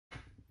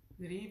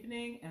Good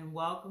evening and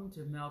welcome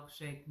to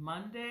Milkshake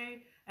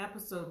Monday,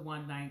 episode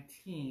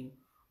 119,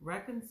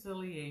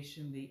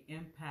 Reconciliation, the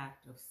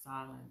Impact of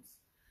Silence.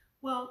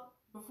 Well,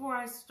 before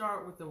I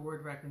start with the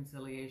word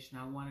reconciliation,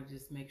 I want to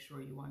just make sure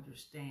you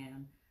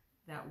understand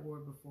that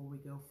word before we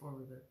go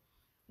further.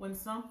 When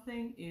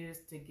something is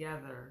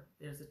together,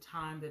 there's a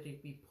time that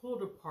it be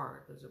pulled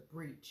apart, there's a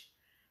breach.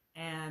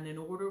 And in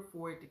order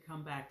for it to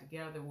come back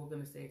together, we're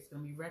going to say it's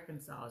going to be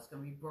reconciled, it's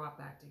going to be brought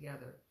back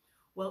together.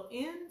 Well,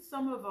 in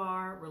some of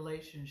our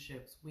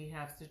relationships, we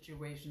have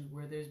situations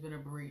where there's been a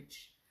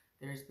breach.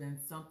 There's been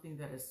something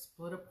that has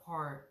split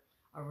apart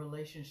a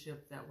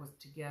relationship that was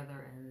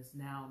together and is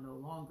now no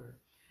longer.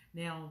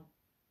 Now,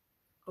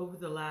 over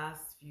the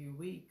last few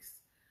weeks,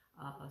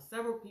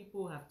 several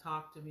people have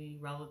talked to me,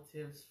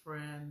 relatives,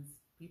 friends,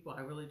 people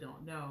I really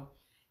don't know.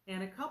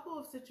 And a couple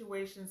of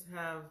situations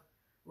have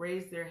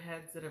raised their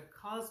heads that have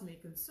caused me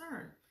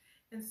concern.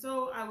 And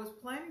so I was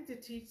planning to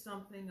teach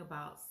something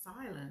about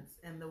silence,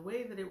 and the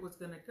way that it was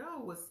going to go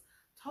was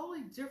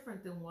totally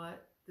different than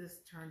what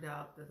this turned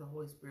out that the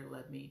Holy Spirit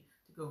led me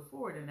to go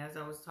forward. And as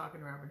I was talking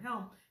to Reverend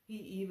Helm, he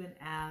even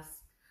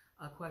asked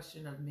a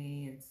question of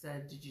me and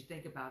said, "Did you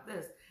think about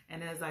this?"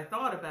 And as I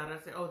thought about it,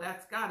 I said, "Oh,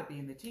 that's got to be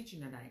in the teaching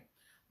tonight."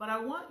 But I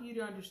want you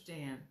to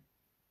understand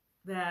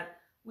that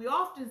we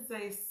often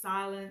say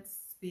silence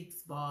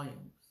speaks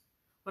volumes.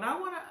 But I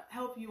want to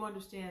help you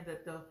understand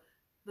that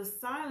the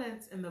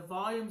silence and the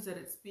volumes that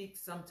it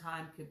speaks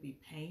sometimes could be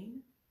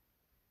pain,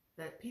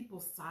 that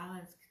people's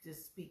silence could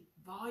just speak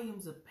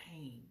volumes of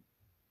pain,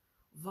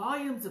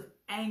 volumes of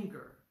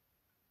anger,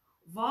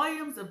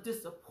 volumes of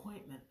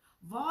disappointment,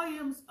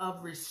 volumes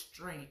of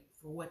restraint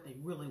for what they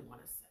really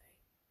want to say,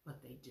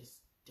 but they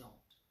just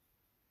don't.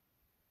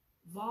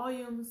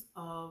 Volumes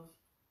of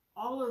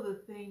all of the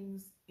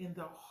things in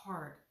their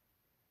heart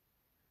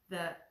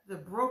that the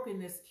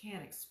brokenness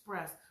can't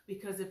express,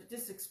 because if it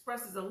just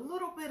expresses a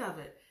little bit of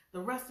it,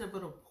 the rest of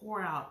it will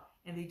pour out,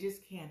 and they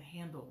just can't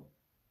handle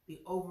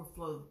the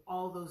overflow of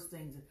all those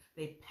things that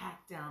they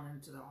pack down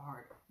into their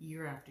heart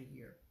year after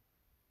year.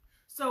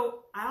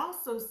 So I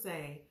also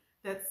say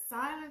that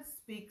silence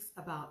speaks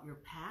about your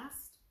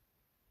past,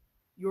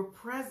 your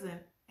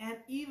present,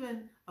 and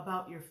even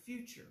about your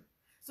future.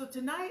 So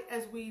tonight,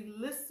 as we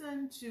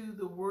listen to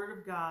the Word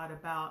of God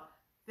about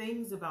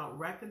things about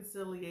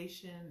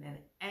reconciliation and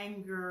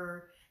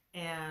anger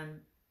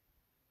and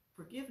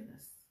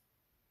forgiveness,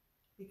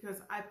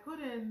 because I put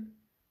in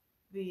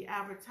the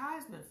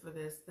advertisement for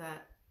this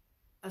that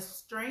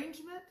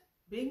estrangement,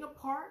 being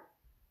apart,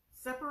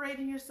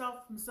 separating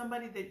yourself from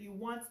somebody that you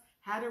once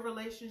had a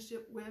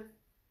relationship with,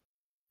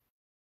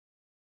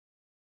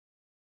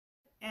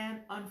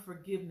 and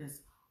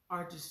unforgiveness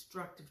are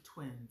destructive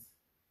twins.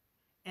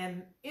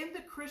 And in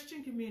the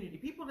Christian community,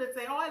 people that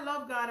say, "Oh, I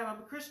love God,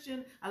 I'm a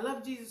Christian, I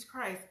love Jesus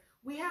Christ,"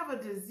 we have a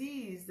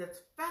disease that's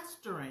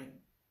festering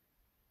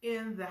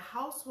in the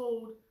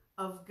household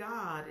of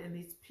God and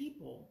these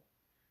people,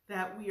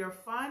 that we are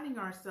finding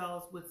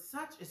ourselves with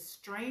such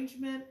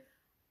estrangement,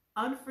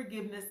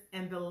 unforgiveness,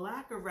 and the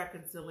lack of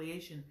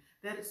reconciliation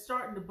that it's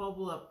starting to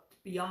bubble up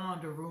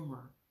beyond a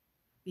rumor,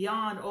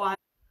 beyond,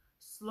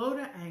 slow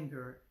to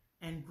anger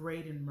and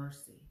great in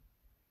mercy.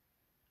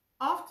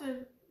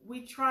 Often,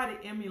 we try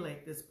to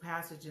emulate this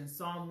passage in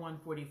Psalm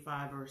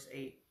 145, verse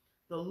 8.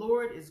 The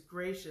Lord is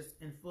gracious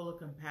and full of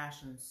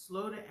compassion,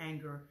 slow to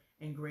anger,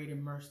 and great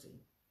in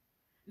mercy.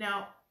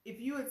 Now,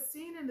 if you had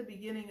seen in the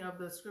beginning of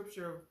the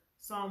scripture of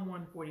Psalm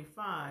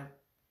 145,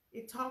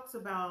 it talks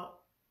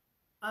about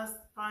us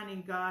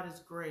finding God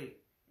is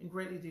great and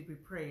greatly to be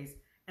praised,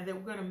 and that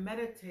we're going to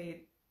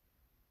meditate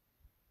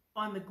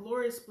on the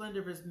glorious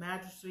splendor of his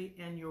majesty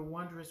and your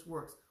wondrous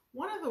works.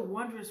 One of the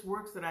wondrous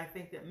works that I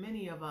think that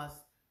many of us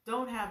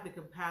don't have the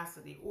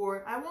capacity,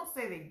 or I won't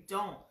say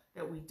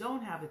that we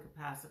don't have the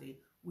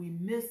capacity, we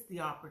miss the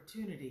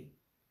opportunity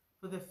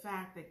for the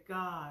fact that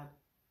God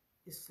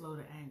is slow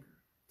to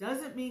anger.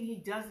 Doesn't mean he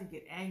doesn't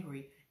get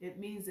angry. It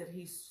means that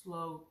he's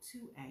slow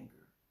to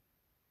anger.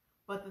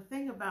 But the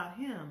thing about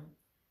him,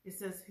 it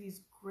says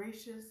he's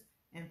gracious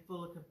and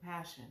full of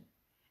compassion.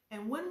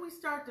 And when we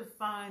start to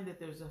find that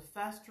there's a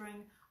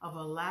festering of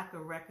a lack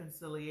of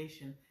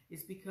reconciliation,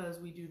 it's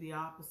because we do the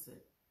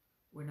opposite.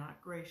 We're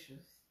not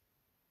gracious.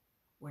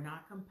 We're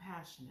not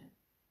compassionate,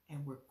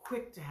 and we're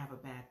quick to have a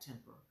bad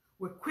temper.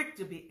 We're quick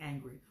to be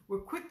angry. We're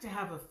quick to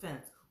have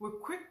offense. We're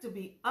quick to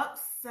be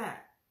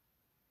upset,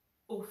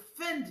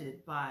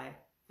 offended by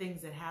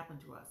things that happen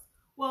to us.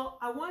 Well,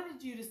 I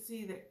wanted you to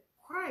see that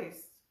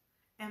Christ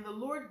and the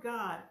Lord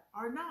God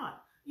are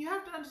not. You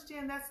have to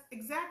understand that's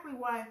exactly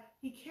why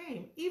he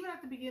came. Even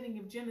at the beginning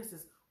of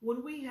Genesis,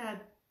 when we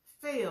had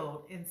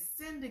failed and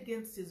sinned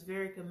against his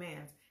very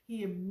commands,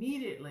 he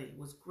immediately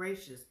was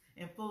gracious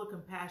and full of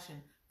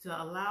compassion to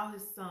allow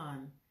his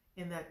son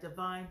in that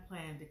divine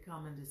plan to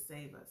come and to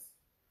save us.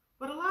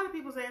 But a lot of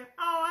people say,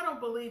 "Oh, I don't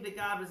believe that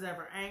God was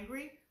ever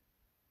angry."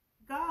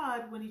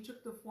 God, when he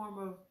took the form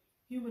of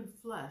human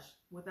flesh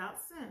without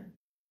sin,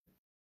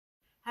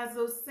 has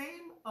those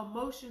same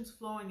emotions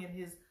flowing in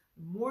his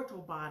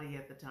mortal body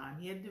at the time.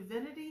 He had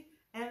divinity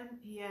and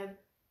he had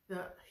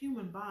the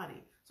human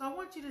body. So I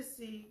want you to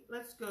see,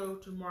 let's go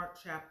to Mark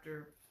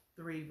chapter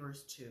 3,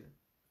 verse 2.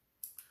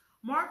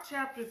 Mark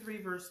chapter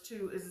 3, verse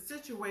 2 is a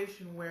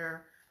situation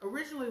where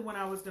originally when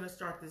I was going to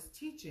start this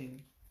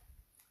teaching,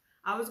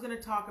 I was going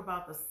to talk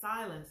about the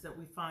silence that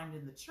we find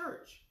in the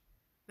church.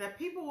 That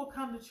people will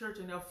come to church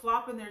and they'll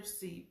flop in their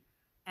seat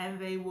and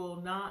they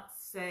will not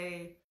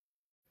say,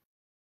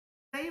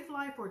 save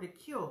life or to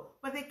kill,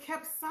 but they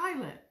kept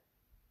silent.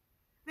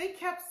 They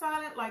kept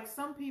silent like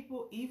some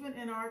people, even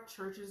in our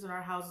churches and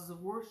our houses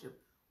of worship.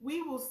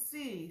 We will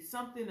see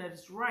something that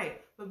is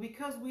right, but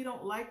because we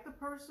don't like the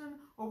person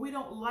or we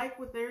don't like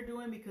what they're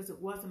doing because it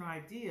wasn't our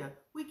idea,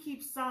 we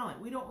keep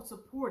silent. We don't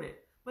support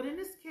it. But in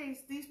this case,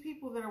 these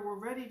people that were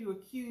ready to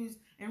accuse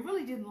and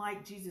really didn't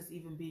like Jesus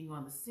even being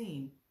on the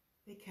scene,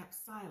 they kept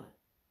silent.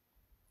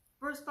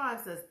 Verse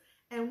 5 says,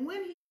 and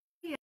when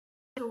he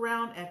looked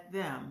around at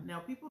them,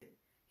 now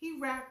he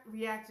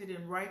reacted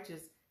in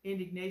righteous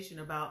indignation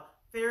about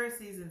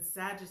Pharisees and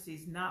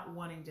Sadducees not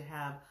wanting to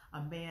have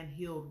a man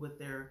healed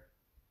with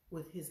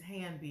his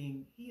hand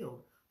being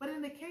healed. But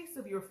in the case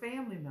of your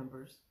family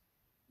members,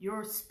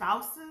 your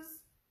spouses,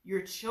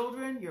 your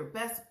children, your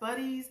best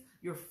buddies,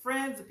 your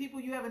friends, the people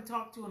you haven't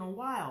talked to in a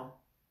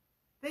while,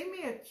 they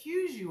may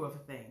accuse you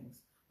of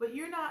things, but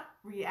you're not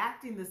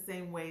reacting the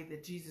same way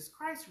that Jesus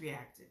Christ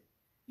reacted.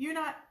 You're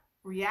not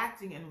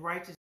reacting in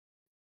righteousness.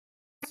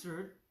 He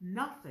answered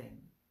nothing.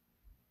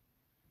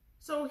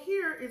 So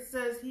here it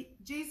says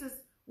Jesus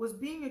was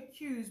being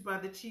accused by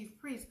the chief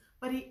priests,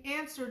 but he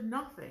answered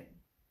nothing.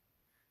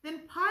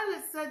 Then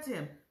Pilate said to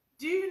him,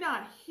 do you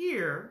not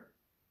hear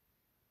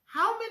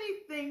how many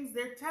things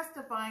they're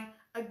testifying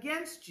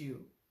against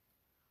you?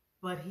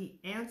 But he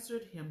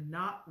answered him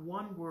not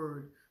one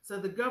word. So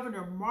the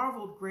governor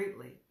marveled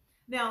greatly.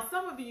 Now,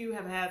 some of you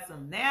have had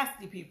some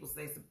nasty people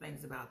say some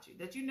things about you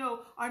that you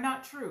know are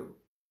not true.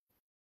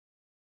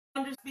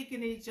 Under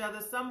speaking to each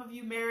other, some of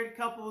you married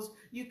couples,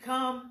 you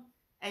come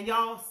and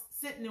y'all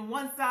sitting in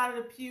one side of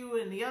the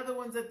pew and the other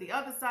one's at the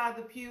other side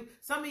of the pew.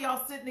 Some of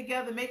y'all sitting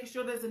together making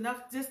sure there's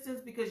enough distance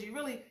because you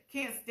really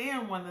can't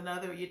stand one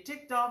another. You're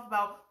ticked off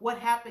about what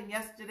happened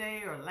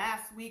yesterday or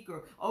last week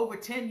or over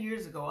 10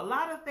 years ago. A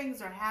lot of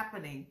things are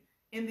happening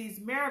in these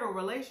marital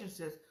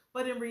relationships,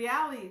 but in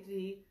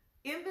reality,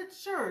 in the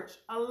church,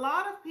 a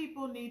lot of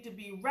people need to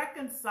be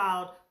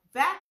reconciled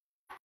back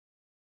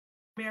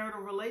to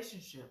marital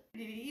relationship.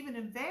 You need to even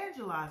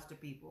evangelize to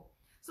people.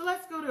 So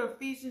let's go to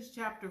Ephesians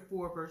chapter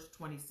 4, verse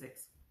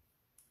 26.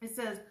 It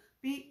says,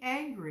 be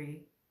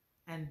angry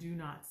and do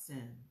not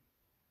sin.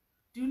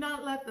 Do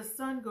not let the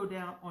sun go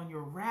down on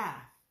your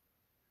wrath.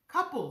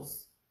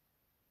 Couples,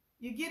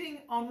 you're getting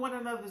on one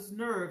another's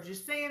nerves. You're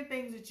saying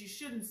things that you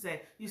shouldn't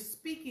say. You're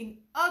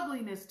speaking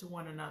ugliness to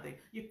one another.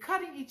 You're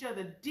cutting each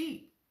other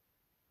deep.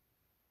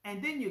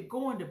 And then you're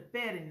going to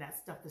bed and that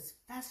stuff is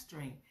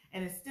festering.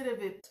 And instead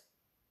of it,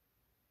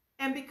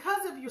 and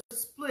because of your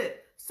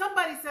split,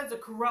 somebody says a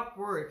corrupt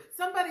word.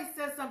 Somebody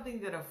says something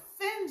that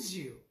offends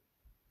you.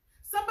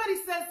 Somebody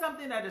says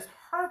something that is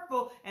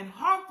hurtful and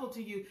harmful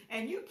to you,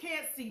 and you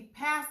can't see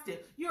past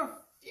it. You're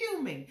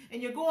fuming, and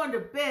you're going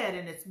to bed,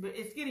 and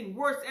it's getting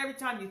worse every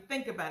time you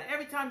think about it.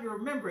 Every time you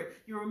remember it,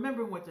 you're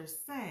remembering what they're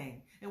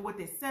saying and what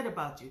they said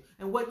about you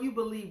and what you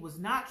believe was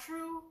not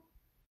true.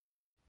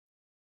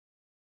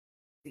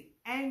 The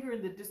anger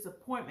and the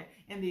disappointment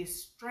and the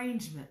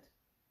estrangement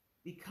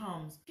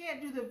becomes, can't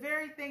do the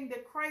very thing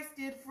that Christ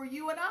did for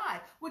you and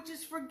I, which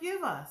is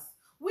forgive us.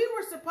 We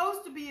were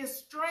supposed to be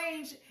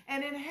estranged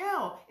and in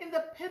hell, in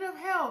the pit of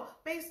hell,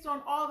 based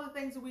on all the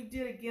things that we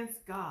did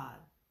against God.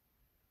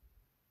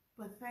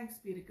 But thanks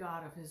be to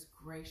God of his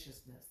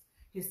graciousness,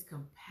 his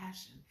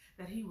compassion,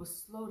 that he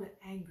was slow to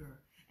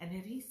anger, and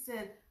that he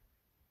said,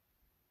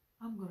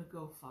 I'm going to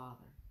go,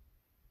 Father.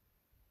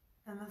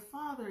 And the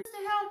Father,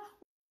 Mr. Helm,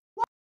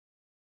 what?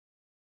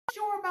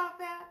 Sure about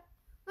that?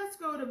 Let's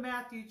go to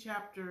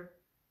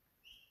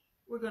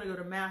we're going to go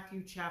to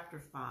Matthew chapter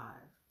 5.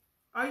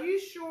 Are you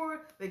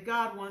sure that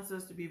God wants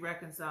us to be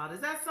reconciled?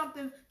 Is that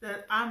something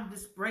that I'm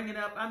just bringing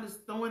up? I'm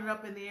just throwing it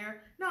up in the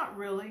air? Not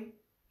really.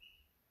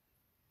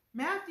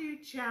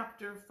 Matthew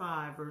chapter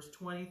 5, verse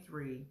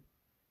 23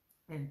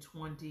 and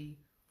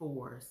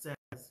 24 says,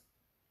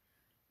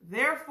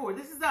 therefore,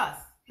 this is us.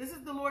 This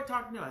is the Lord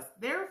talking to us.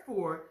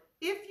 Therefore,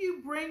 if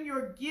you bring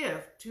your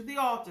gift to the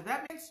altar,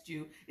 that makes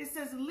you, it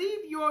says, leave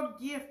your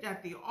gift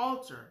at the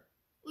altar.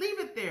 Leave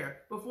it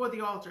there before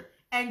the altar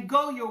and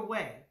go your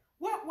way.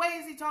 What way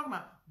is he talking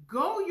about?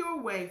 Go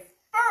your way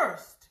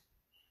first.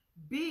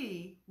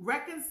 Be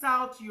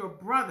reconciled to your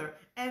brother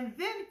and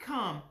then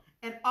come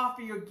and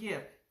offer your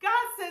gift. God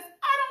says,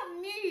 I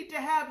don't need to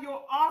have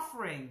your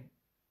offering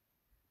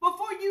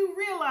before you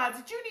realize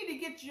that you need to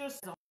get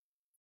yourself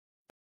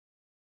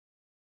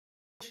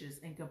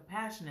and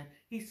compassionate.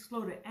 He's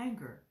slow to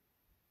anger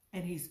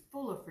and he's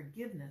full of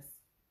forgiveness.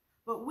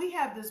 But we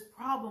have this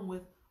problem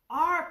with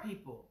our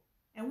people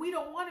and we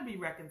don't want to be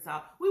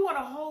reconciled. We want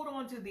to hold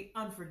on to the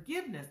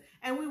unforgiveness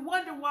and we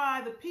wonder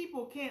why the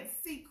people can't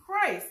see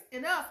Christ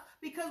in us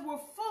because we're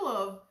full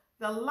of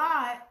the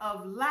lie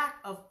of lack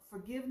of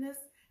forgiveness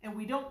and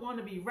we don't want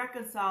to be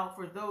reconciled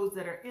for those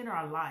that are in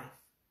our life.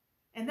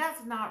 And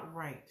that's not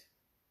right.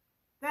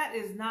 That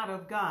is not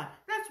of God.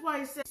 That's why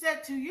he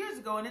said 2 years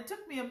ago, and it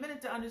took me a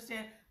minute to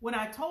understand when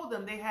I told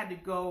them they had to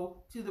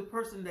go to the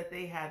person that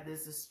they had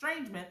this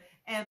estrangement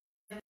and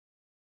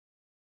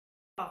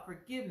about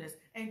forgiveness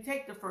and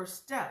take the first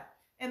step.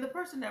 And the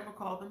person never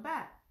called them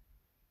back.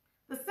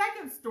 The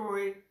second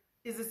story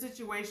is a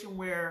situation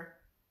where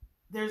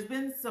there's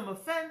been some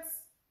offense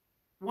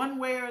one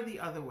way or the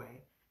other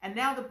way. And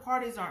now the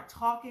parties aren't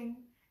talking,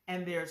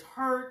 and there's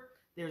hurt,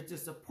 there's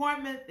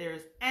disappointment,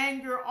 there's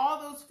anger, all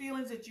those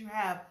feelings that you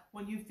have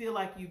when you feel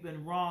like you've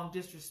been wronged,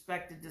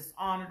 disrespected,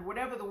 dishonored,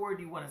 whatever the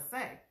word you want to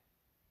say.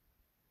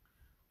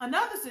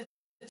 Another situation,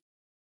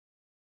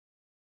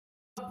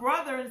 a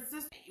brother and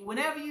sister,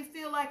 whenever you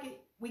feel like it,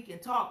 we can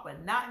talk,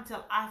 but not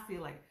until I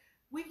feel like it.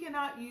 We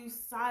cannot use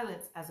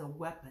silence as a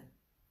weapon.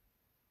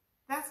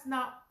 That's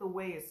not the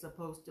way it's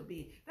supposed to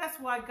be. That's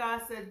why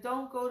God said,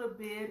 don't go to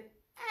bed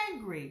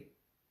angry.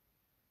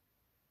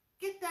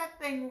 Get that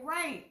thing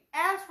right.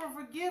 Ask for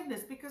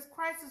forgiveness because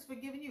Christ has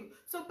forgiven you.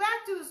 So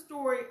back to the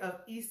story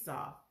of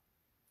Esau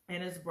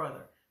and his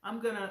brother.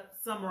 I'm going to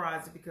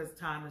summarize it because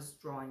time is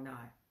drawing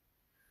nigh.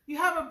 You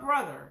have a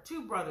brother,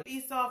 two brothers,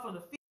 Esau from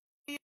the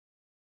field,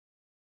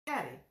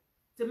 daddy,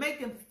 to make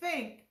him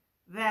think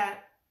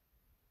that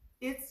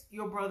it's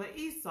your brother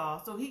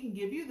Esau so he can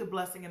give you the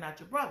blessing and not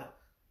your brother.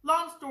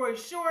 Long story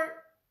short,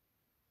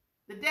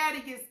 the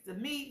daddy gets to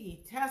meet.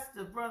 He tests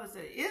the brother,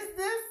 said, is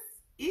this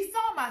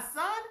Esau, my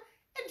son?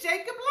 And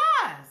Jacob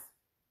lies.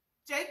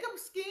 Jacob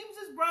schemes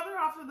his brother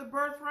after the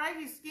birthright.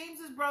 He schemes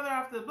his brother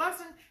after the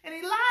blessing. And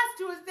he lies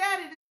to his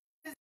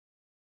daddy,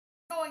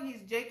 knowing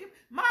he's Jacob.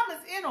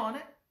 Mama's in on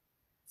it.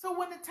 So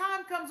when the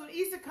time comes when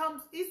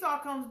Esau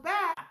comes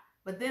back,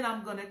 but then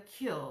I'm going to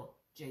kill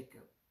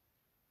Jacob.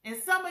 And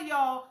some of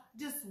y'all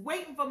just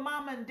waiting for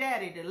mama and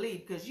daddy to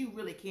leave because you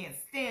really can't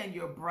stand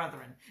your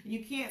brethren.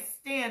 You can't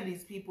stand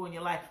these people in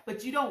your life,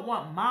 but you don't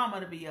want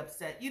mama to be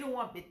upset. You don't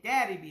want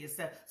daddy to be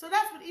upset. So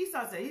that's what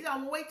Esau said. He's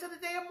going to wait till the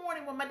day of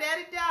mourning when my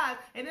daddy dies,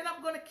 and then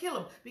I'm going to kill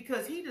him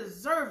because he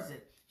deserves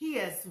it. He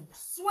has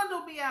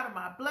swindled me out of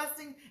my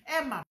blessing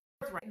and my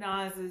birthright.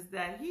 Recognizes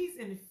that he's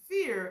in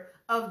fear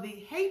of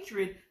the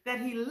hatred that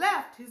he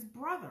left his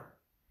brother.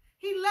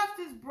 He left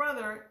his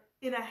brother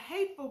in a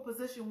hateful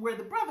position where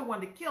the brother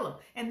wanted to kill him.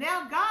 And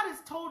now God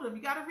has told him,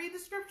 you got to read the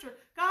scripture.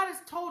 God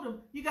has told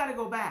him, you got to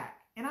go back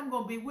and I'm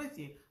going to be with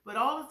you. But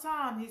all the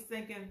time he's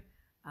thinking,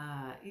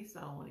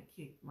 Esau want to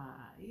kick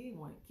he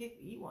want to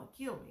kick me. He want to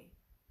kill me.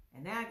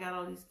 And now I got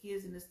all these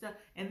kids and this stuff.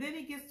 And then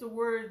he gets the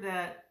word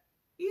that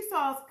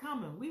Esau's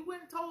coming. We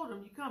went and told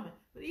him, you coming.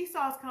 But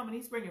Esau's coming.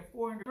 He's bringing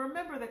 400.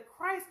 Remember that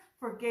Christ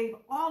forgave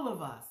all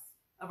of us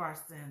of our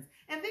sins.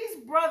 And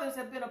these brothers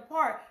have been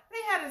apart. They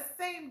had the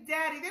same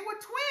daddy. They were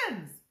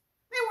twins.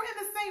 They were in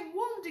the same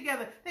womb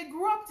together. They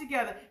grew up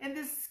together. And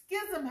this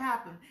schism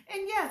happened.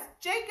 And yes,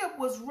 Jacob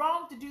was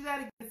wrong to do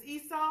that against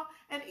Esau.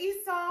 And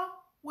Esau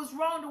was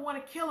wrong to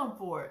want to kill him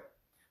for it.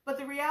 But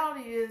the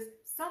reality is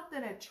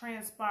something had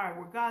transpired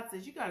where God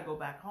says, you got to go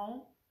back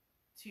home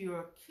to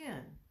your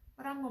kin.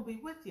 But I'm going to be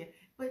with you.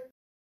 But